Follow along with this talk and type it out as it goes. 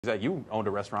You owned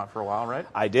a restaurant for a while, right?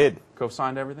 I did.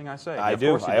 Co-signed everything I say. I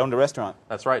do. I owned a restaurant.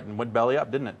 That's right, and went belly up,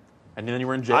 didn't it? And then you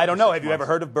were in jail. I don't know. Have you ever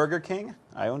heard of Burger King?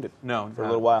 I owned it. No, for a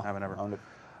little while. I haven't ever owned it.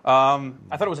 I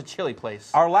thought it was a chili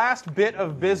place. Our last bit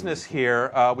of business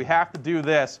here, we have to do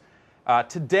this.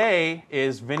 Today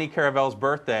is Vinny Caravel's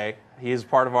birthday. He is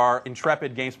part of our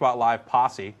intrepid GameSpot Live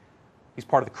posse. He's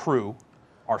part of the crew,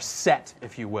 our set,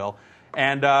 if you will.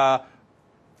 And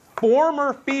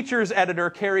former features editor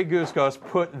Carrie Guskos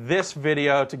put this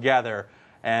video together,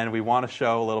 and we want to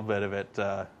show a little bit of it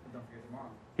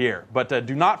here. But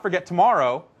do not forget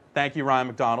tomorrow. Thank you, Ryan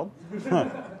McDonald.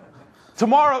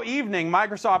 Tomorrow evening,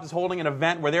 Microsoft is holding an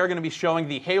event where they're going to be showing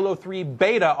the Halo 3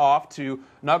 beta off to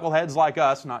knuckleheads like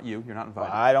us. Not you. You're not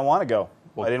invited. I don't want to go.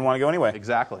 Well, I didn't want to go anyway.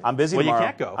 Exactly. I'm busy tomorrow. Well, you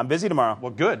can't go. I'm busy tomorrow.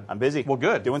 Well, good. I'm busy. Well,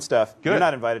 good. Doing stuff. Good. You're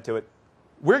not invited to it.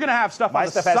 We're going to have stuff on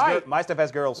the site. My stuff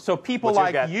has girls. So people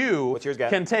like you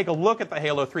can take a look at the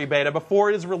Halo 3 beta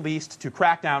before it is released to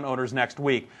Crackdown owners next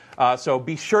week. So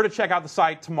be sure to check out the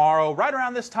site tomorrow, right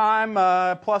around this time,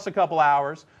 plus a couple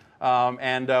hours.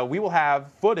 And we will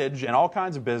have footage and all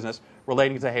kinds of business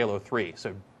relating to Halo 3.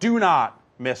 So do not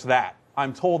miss that.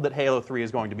 I'm told that Halo 3 is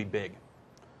going to be big.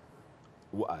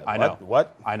 I know.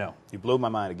 What? I know. You blew my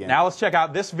mind again. Now let's check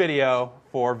out this video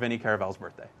for Vinny Caravel's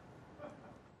birthday.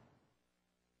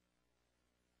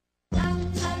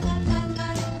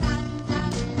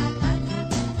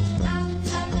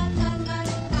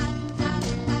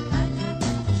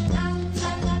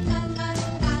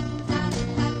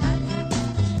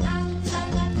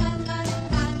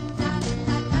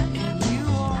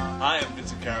 Hi, I'm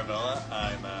Vincent Caravella.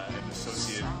 I'm an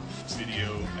associate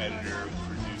video editor,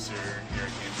 producer here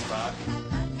at GameSpot.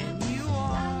 And you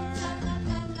are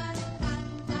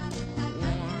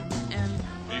warm and...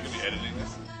 Are you going to be editing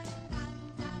this?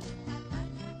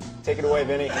 Take it away,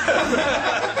 Vinny.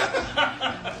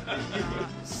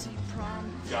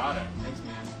 Got it. Thanks,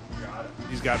 man. Got it.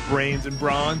 He's got brains and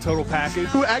brawn, total package.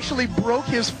 Who actually broke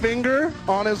his finger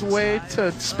on his way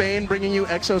to Spain, bringing you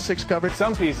X06 coverage.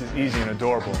 Some piece is easy and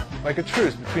adorable, like a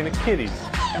truce between a kitty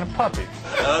and a puppy.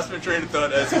 I lost my train of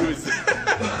thought as he was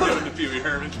doing the Pee Wee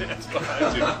Herman dance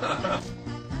behind you.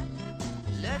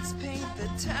 Let's paint the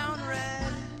town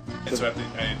red. And so I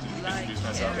need to introduce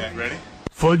myself. Okay, ready?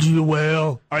 Fudgy the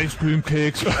Whale, ice cream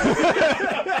cakes.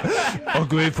 Are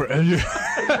great for energy.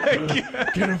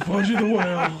 Get a Fudgy the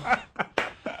Whale.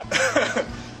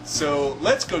 So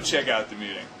let's go check out the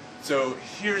meeting. So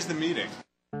here's the meeting.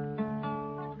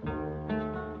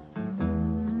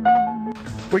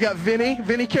 We got Vinny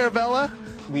Caravella.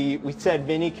 We said,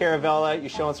 Vinny Caravella, you're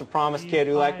showing some promise, kid.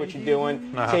 We like what you're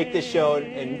doing. Take this show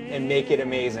and make it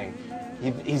amazing.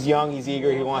 He's young, he's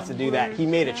eager, he wants to do that. He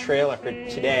made a trailer for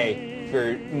today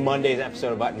for Monday's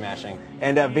episode of Button Mashing.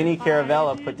 And Vinny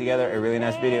Caravella put together a really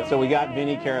nice video. So we got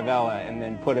Vinny Caravella and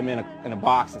then put him in a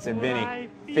box and said, Vinny,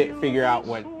 figure out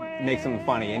what makes him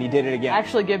funny. And he did it again. I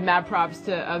actually give mad props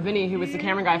to Vinny, who was the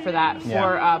camera guy for that,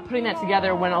 for putting that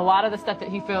together when a lot of the stuff that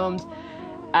he filmed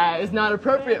is not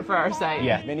appropriate for our site.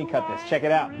 Yeah, Vinny cut this. Check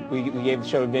it out. We gave the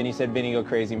show to Vinny, said Vinny go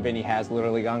crazy, and Vinny has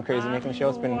literally gone crazy making the show.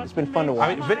 It's been fun to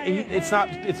watch. I mean, it's not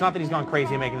that he's gone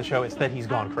crazy making the show, it's that he's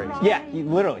gone crazy. Yeah, he's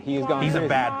gone He's crazy. a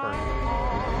bad person.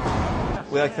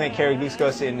 We'd like to thank Carrie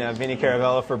Guskos and Vinny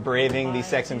Caravella for braving the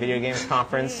Sex and Video Games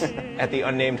Conference at the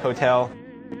unnamed hotel.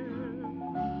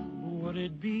 Would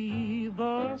it be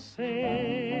the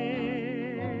same?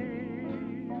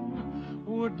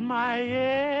 Would my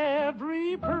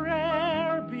every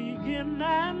prayer begin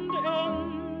and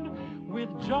end with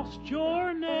just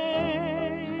your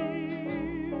name?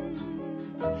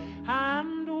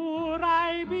 And would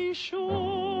I be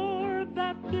sure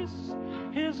that this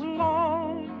is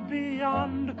love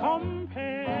beyond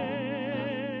compare?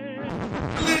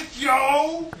 Let's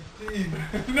go!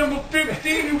 Number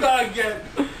 15, you gotta get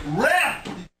rep!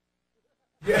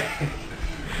 Yeah.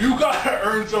 You gotta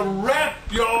earn some rep,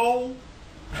 yo!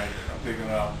 I'm picking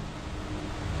it up.